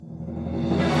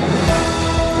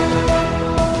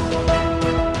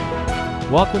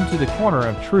Welcome to the Corner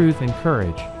of Truth and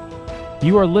Courage.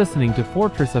 You are listening to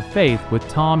Fortress of Faith with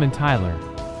Tom and Tyler.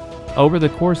 Over the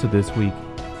course of this week,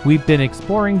 we've been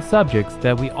exploring subjects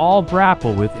that we all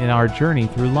grapple with in our journey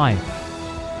through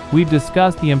life. We've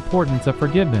discussed the importance of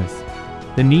forgiveness,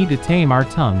 the need to tame our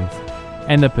tongues,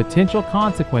 and the potential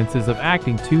consequences of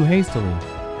acting too hastily.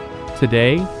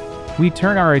 Today, we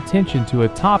turn our attention to a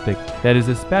topic that is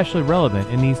especially relevant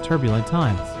in these turbulent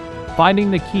times: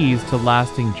 finding the keys to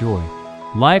lasting joy.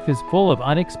 Life is full of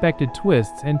unexpected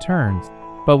twists and turns,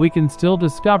 but we can still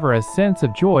discover a sense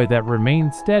of joy that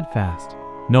remains steadfast,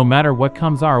 no matter what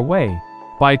comes our way.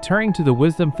 By turning to the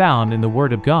wisdom found in the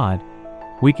Word of God,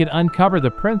 we can uncover the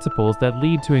principles that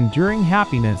lead to enduring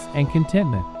happiness and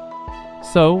contentment.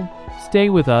 So, stay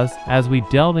with us as we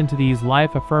delve into these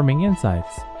life-affirming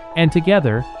insights, and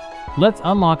together, let's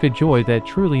unlock a joy that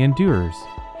truly endures.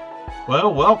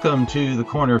 Well, welcome to the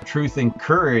Corner of Truth and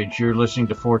Courage. You're listening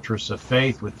to Fortress of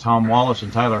Faith with Tom Wallace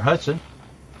and Tyler Hudson.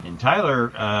 And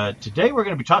Tyler, today we're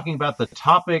going to be talking about the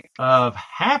topic of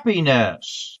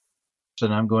happiness.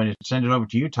 And I'm going to send it over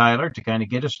to you, Tyler, to kind of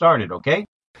get us started, okay?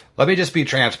 Let me just be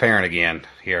transparent again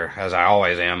here, as I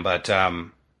always am, but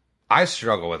I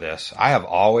struggle with this. I have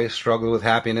always struggled with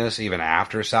happiness, even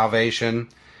after salvation.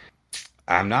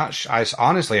 I'm not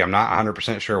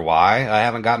 100% sure why I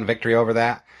haven't gotten victory over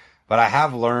that. But I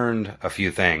have learned a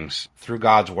few things through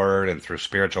God's Word and through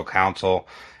spiritual counsel.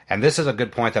 And this is a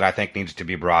good point that I think needs to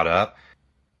be brought up.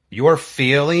 Your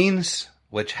feelings,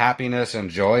 which happiness and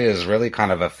joy is really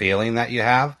kind of a feeling that you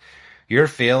have, your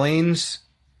feelings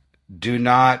do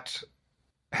not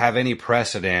have any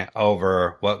precedent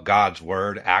over what God's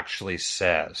Word actually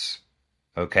says.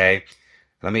 Okay?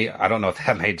 I don't know if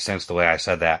that made sense the way I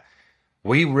said that.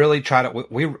 We really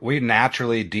we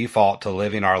naturally default to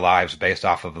living our lives based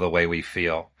off of the way we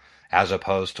feel, as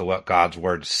opposed to what God's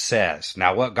Word says.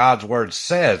 Now, what God's Word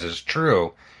says is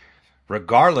true,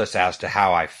 regardless as to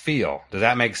how I feel. Does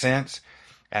that make sense?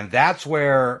 And that's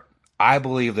where I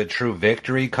believe the true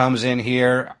victory comes in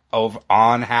here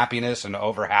on happiness and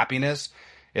over happiness,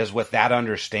 is with that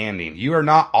understanding. You are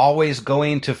not always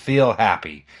going to feel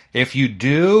happy. If you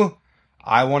do,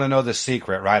 I want to know the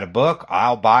secret. Write a book.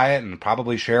 I'll buy it and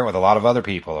probably share it with a lot of other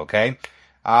people, okay?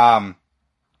 But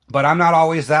I'm not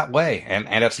always that way.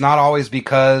 And it's not always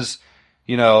because,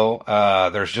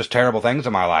 there's just terrible things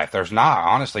in my life. There's not.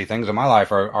 Honestly, things in my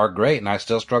life are great, and I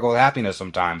still struggle with happiness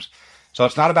sometimes. So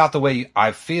it's not about the way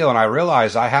I feel, and I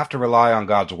realize I have to rely on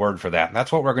God's Word for that. And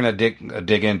that's what we're going to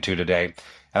dig into today.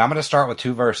 And I'm going to start with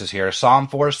two verses here. Psalm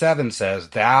 4:7 says,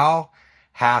 "Thou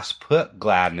hast put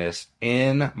gladness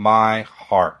in my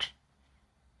heart."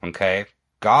 Okay?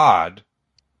 God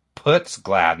puts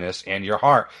gladness in your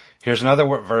heart. Here's another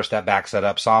verse that backs that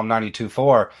up. Psalm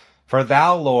 92:4. "For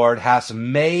thou, Lord, hast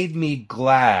made me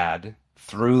glad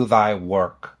through thy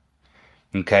work."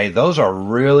 Okay? Those are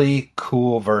really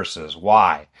cool verses.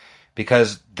 Why?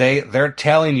 Because they're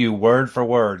telling you word for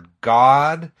word,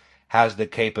 God has the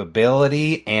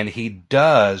capability and he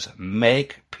does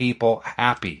make people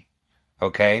happy.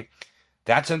 Okay,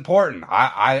 that's important.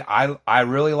 I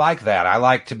really like that. I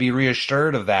like to be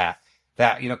reassured of that,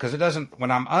 because it doesn't,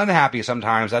 when I'm unhappy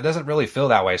sometimes, that doesn't really feel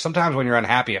that way. Sometimes when you're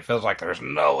unhappy, it feels like there's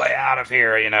no way out of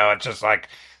here. It's just like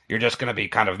you're just going to be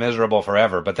kind of miserable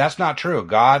forever. But that's not true.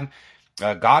 God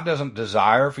doesn't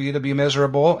desire for you to be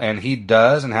miserable, and he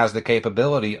does and has the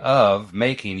capability of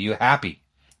making you happy.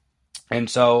 And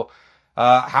so,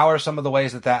 how are some of the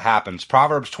ways that happens?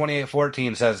 Proverbs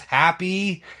 28:14 says,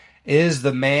 "Happy is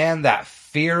the man that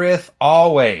feareth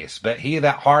always, but he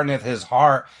that hardeneth his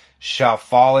heart shall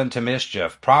fall into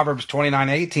mischief." Proverbs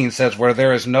 29:18 says, "Where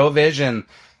there is no vision,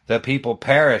 the people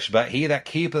perish, but he that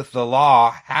keepeth the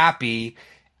law, happy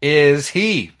is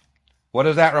he." What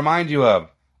does that remind you of?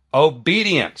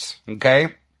 Obedience, okay?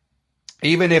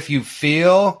 Even if you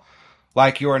feel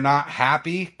like you are not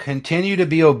happy, continue to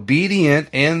be obedient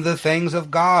in the things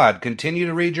of God. Continue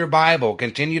to read your Bible.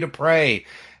 Continue to pray.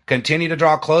 Continue to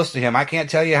draw close to him. I can't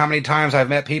tell you how many times I've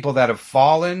met people that have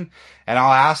fallen, and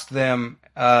I'll ask them,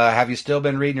 have you still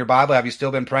been reading your Bible? Have you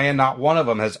still been praying? Not one of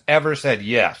them has ever said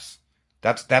yes.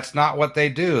 That's not what they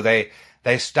do. They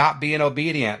stop being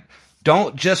obedient.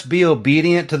 Don't just be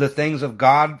obedient to the things of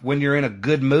God when you're in a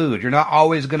good mood. You're not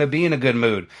always going to be in a good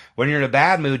mood. When you're in a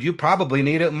bad mood, you probably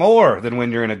need it more than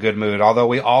when you're in a good mood, although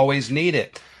we always need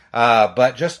it.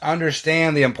 But just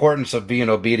understand the importance of being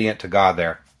obedient to God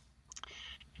there.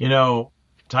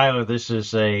 Tyler, this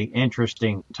is a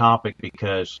interesting topic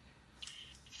because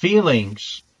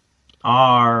feelings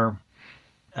are,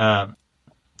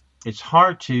 it's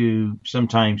hard to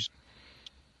sometimes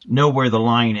know where the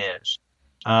line is.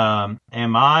 Am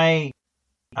I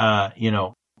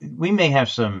we may have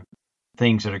some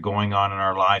things that are going on in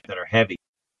our life that are heavy.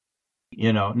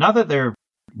 Not that they're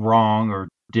wrong or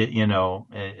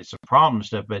it's a problem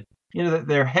stuff, but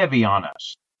they're heavy on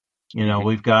us.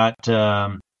 We've got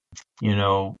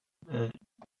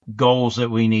goals that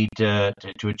we need to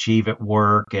achieve at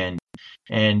work and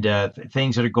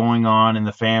things that are going on in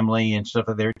the family and stuff.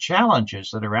 There are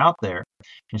challenges that are out there,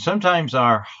 and sometimes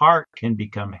our heart can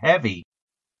become heavy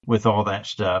with all that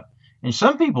stuff. And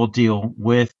some people deal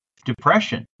with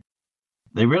depression.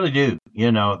 They really do.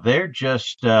 They're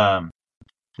just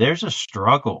there's a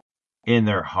struggle in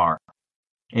their heart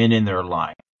and in their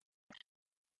life.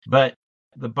 But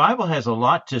the Bible has a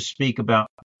lot to speak about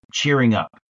cheering up,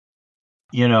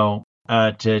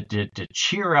 to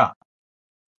cheer up.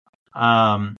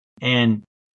 And,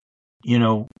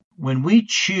 when we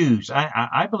choose,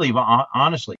 I believe,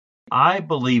 honestly, I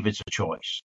believe it's a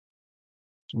choice.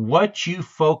 What you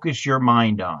focus your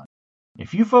mind on.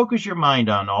 If you focus your mind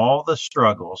on all the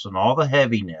struggles and all the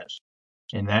heaviness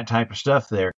and that type of stuff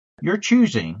there, you're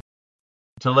choosing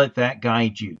to let that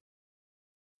guide you.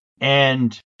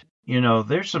 And,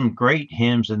 there's some great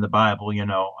hymns in the Bible,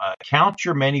 count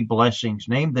your many blessings,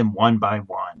 name them one by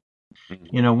one.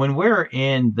 When we're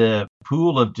in the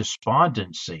pool of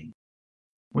despondency,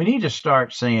 we need to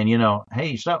start saying,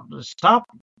 hey, stop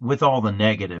with all the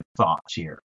negative thoughts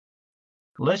here.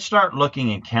 Let's start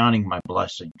looking and counting my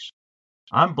blessings.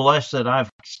 I'm blessed that I've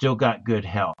still got good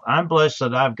health. I'm blessed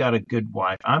that I've got a good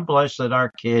wife. I'm blessed that our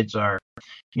kids are,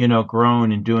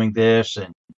 grown and doing this.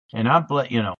 And I'm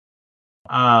blessed,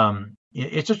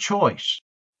 it's a choice.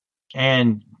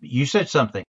 And you said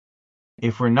something.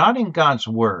 If we're not in God's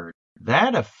word,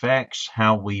 that affects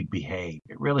how we behave.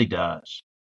 It really does.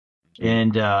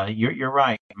 And you're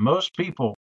right. Most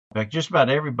people, in fact, just about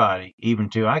everybody, even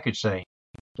too, I could say,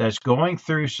 that's going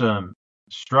through some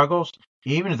struggles,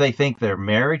 even if they think their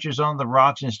marriage is on the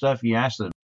rocks and stuff, you ask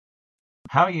them,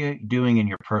 how are you doing in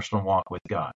your personal walk with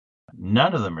God?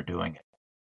 None of them are doing it.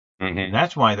 Mm-hmm. And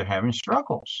that's why they're having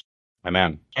struggles.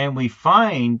 Amen. And we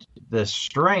find the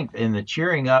strength in the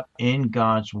cheering up in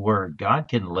God's word. God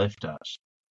can lift us.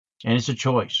 And it's a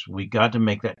choice. We got to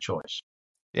make that choice.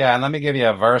 Yeah, and let me give you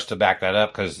a verse to back that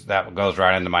up, because that goes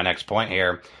right into my next point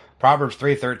here. Proverbs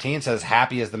 3:13 says,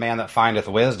 happy is the man that findeth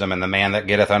wisdom, and the man that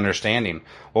getteth understanding.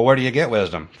 Well, where do you get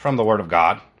wisdom? From the word of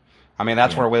God. I mean,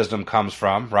 that's where wisdom comes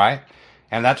from, right?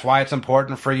 And that's why it's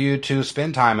important for you to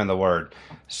spend time in the word.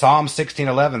 Psalm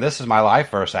 16:11, this is my life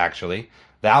verse, actually.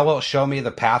 Thou wilt show me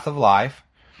the path of life,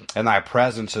 and thy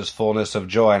presence is fullness of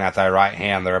joy, and at thy right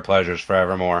hand there are pleasures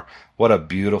forevermore. What a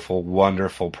beautiful,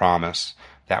 wonderful promise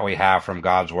that we have from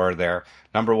God's word there.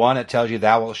 Number one, it tells you,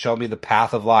 thou wilt show me the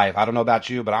path of life. I don't know about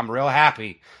you, but I'm real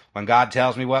happy when God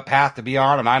tells me what path to be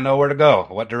on, and I know where to go,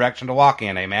 what direction to walk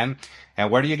in. Amen.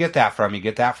 And where do you get that from? You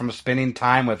get that from spending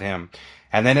time with him.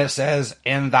 And then it says,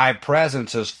 in thy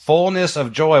presence is fullness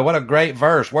of joy. What a great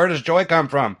verse. Where does joy come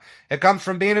from? It comes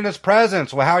from being in his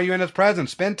presence. Well, how are you in his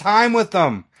presence? Spend time with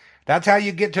them. That's how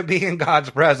you get to be in God's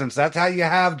presence. That's how you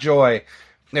have joy.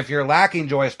 If you're lacking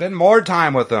joy, spend more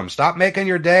time with them. Stop making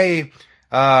your day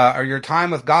or your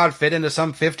time with God fit into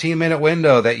some 15-minute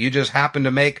window that you just happen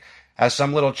to make as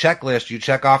some little checklist you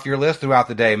check off your list throughout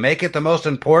the day. Make it the most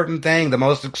important thing, the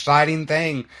most exciting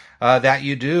thing that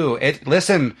you do.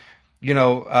 Listen,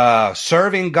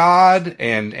 serving God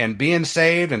and being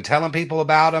saved and telling people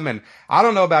about him. And I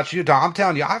don't know about you, Tom. I'm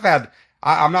telling you,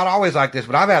 I'm not always like this,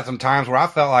 but I've had some times where I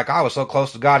felt like I was so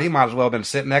close to God, he might as well have been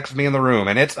sitting next to me in the room.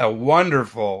 And it's a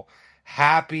wonderful,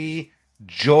 happy,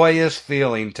 joyous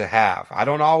feeling to have. I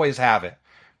don't always have it,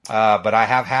 but I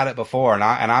have had it before, and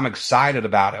I'm excited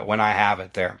about it when I have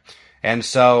it there. And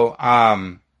so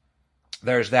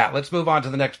there's that. Let's move on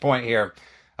to the next point here.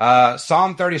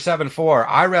 Psalm 37:4.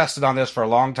 I rested on this for a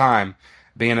long time,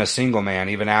 being a single man,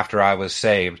 even after I was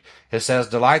saved. It says,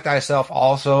 delight thyself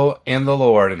also in the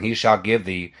Lord, and he shall give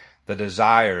thee the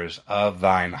desires of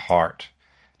thine heart.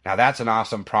 Now that's an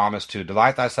awesome promise too.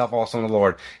 Delight thyself also in the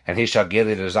Lord, and he shall give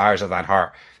thee the desires of thine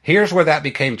heart. Here's where that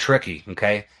became tricky,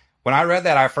 okay? When I read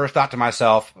that, I first thought to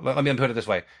myself, let me put it this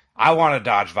way. I want a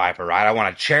Dodge Viper, right? I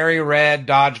want a cherry red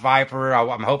Dodge Viper.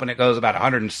 I'm hoping it goes about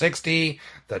 160.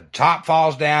 The top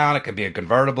falls down. It can be a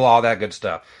convertible, all that good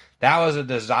stuff. That was a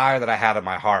desire that I had in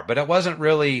my heart. But it wasn't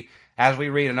really, as we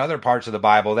read in other parts of the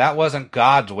Bible, that wasn't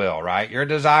God's will, right? Your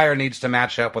desire needs to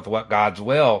match up with what God's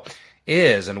will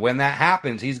is. And when that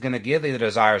happens, he's going to give thee the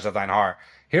desires of thine heart.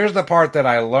 Here's the part that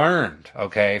I learned,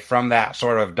 okay, from that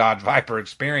sort of Dodge Viper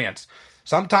experience.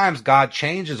 Sometimes God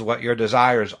changes what your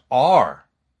desires are,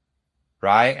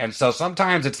 right? And so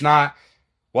sometimes it's not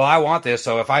well, I want this,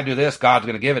 so if I do this, God's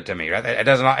going to give it to me. Right? It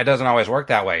doesn't always work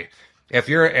that way. If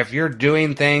you're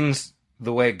doing things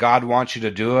the way God wants you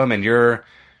to do them, and your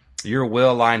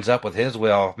will lines up with His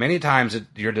will, many times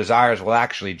your desires will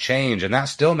actually change, and that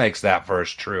still makes that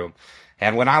verse true.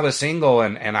 And when I was single,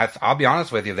 and I'll be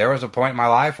honest with you, there was a point in my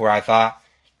life where I thought,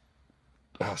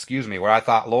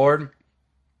 Lord,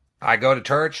 I go to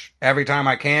church every time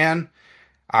I can.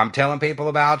 I'm telling people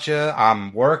about you.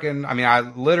 I'm working. I mean, I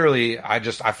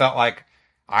felt like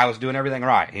I was doing everything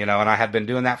right, and I had been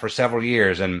doing that for several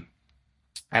years, and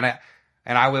I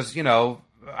was, I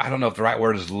don't know if the right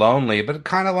word is lonely, but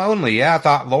kind of lonely. Yeah, I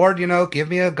thought, Lord, give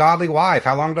me a godly wife.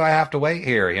 How long do I have to wait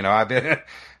here? I've been,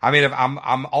 I mean, if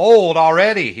I'm old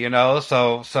already,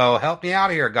 so help me out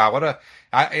here, God.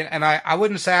 I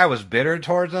wouldn't say I was bitter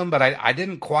towards him, but I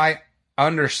didn't quite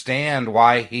understand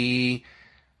why he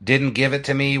didn't give it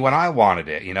to me when I wanted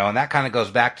it, and that kind of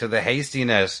goes back to the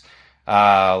hastiness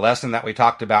lesson that we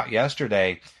talked about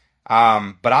yesterday.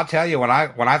 But I'll tell you, when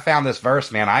I found this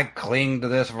verse, man, I cling to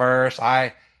this verse.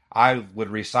 I would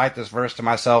recite this verse to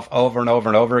myself over and over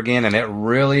and over again, and it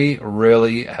really,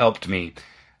 really helped me.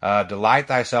 Delight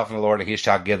thyself in the Lord, and He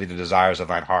shall give thee the desires of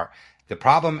thine heart. The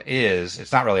problem is,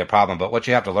 it's not really a problem, but what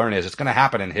you have to learn is it's going to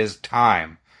happen in His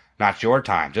time, not your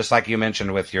time. Just like you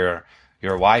mentioned with your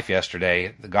wife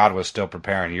yesterday, God was still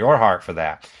preparing your heart for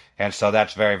that. And so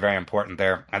that's very, very important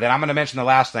there. And then I'm going to mention the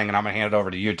last thing, and I'm going to hand it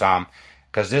over to you, Tom,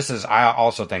 because this is, I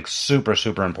also think, super,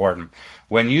 super important.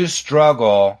 When you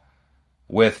struggle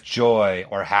with joy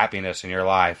or happiness in your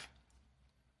life,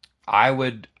 I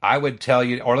would tell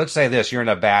you, or let's say this, you're in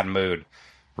a bad mood.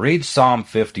 Read Psalm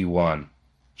 51.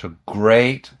 It's a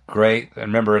great, and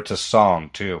remember, it's a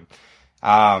song too.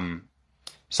 Psalm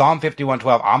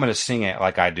 51:12, I'm going to sing it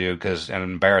like I do and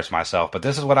embarrass myself, but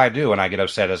this is what I do when I get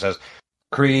upset. It says,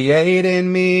 create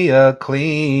in me a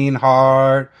clean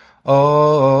heart,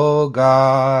 O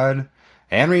God,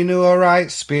 and renew a right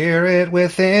spirit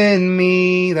within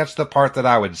me. That's the part that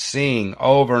I would sing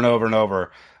over and over and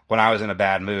over when I was in a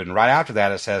bad mood. And right after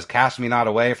that, it says, cast me not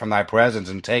away from thy presence,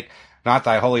 and take not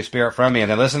thy Holy Spirit from me. And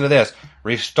then listen to this,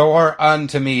 restore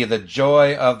unto me the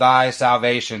joy of thy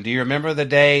salvation. Do you remember the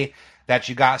day that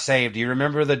you got saved? Do you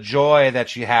remember the joy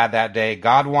that you had that day?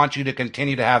 God wants you to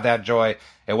continue to have that joy.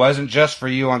 It wasn't just for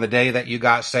you on the day that you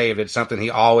got saved. It's something He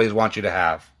always wants you to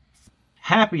have.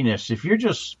 Happiness, if you're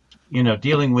just,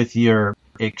 dealing with your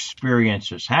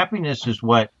experiences, happiness is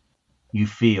what you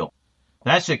feel.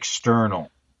 That's external,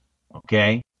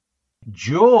 okay?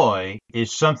 Joy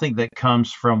is something that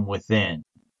comes from within.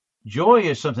 Joy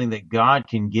is something that God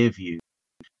can give you.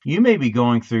 You may be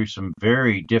going through some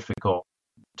very difficult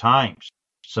times.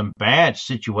 Some bad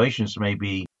situations may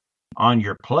be on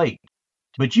your plate,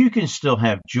 but you can still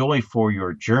have joy for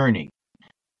your journey.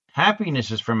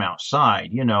 Happiness is from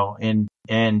outside,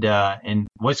 and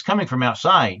what's coming from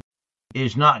outside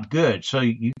is not good. So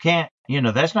you can't,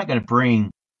 that's not going to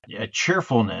bring a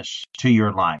cheerfulness to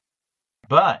your life.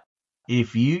 But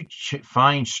if you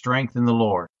find strength in the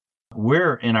Lord,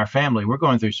 in our family, we're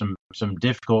going through some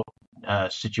difficult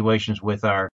situations with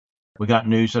we got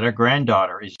news that our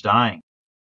granddaughter is dying.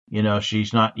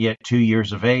 She's not yet 2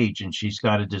 years of age, and she's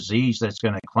got a disease that's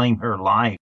going to claim her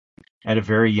life at a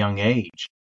very young age.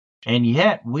 And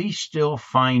yet we still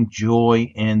find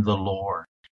joy in the Lord,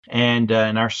 and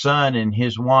our son and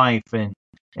his wife, and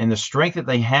the strength that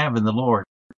they have in the Lord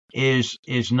is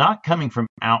not coming from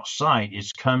outside.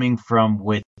 It's coming from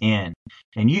within.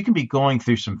 And you can be going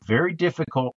through some very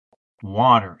difficult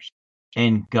waters,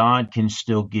 and God can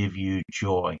still give you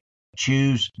joy.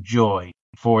 Choose joy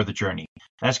for the journey.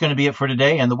 That's going to be it for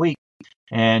today and the week.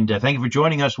 And thank you for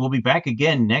joining us. We'll be back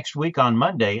again next week on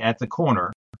Monday at the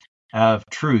corner of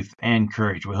truth and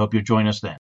courage. We hope you'll join us then.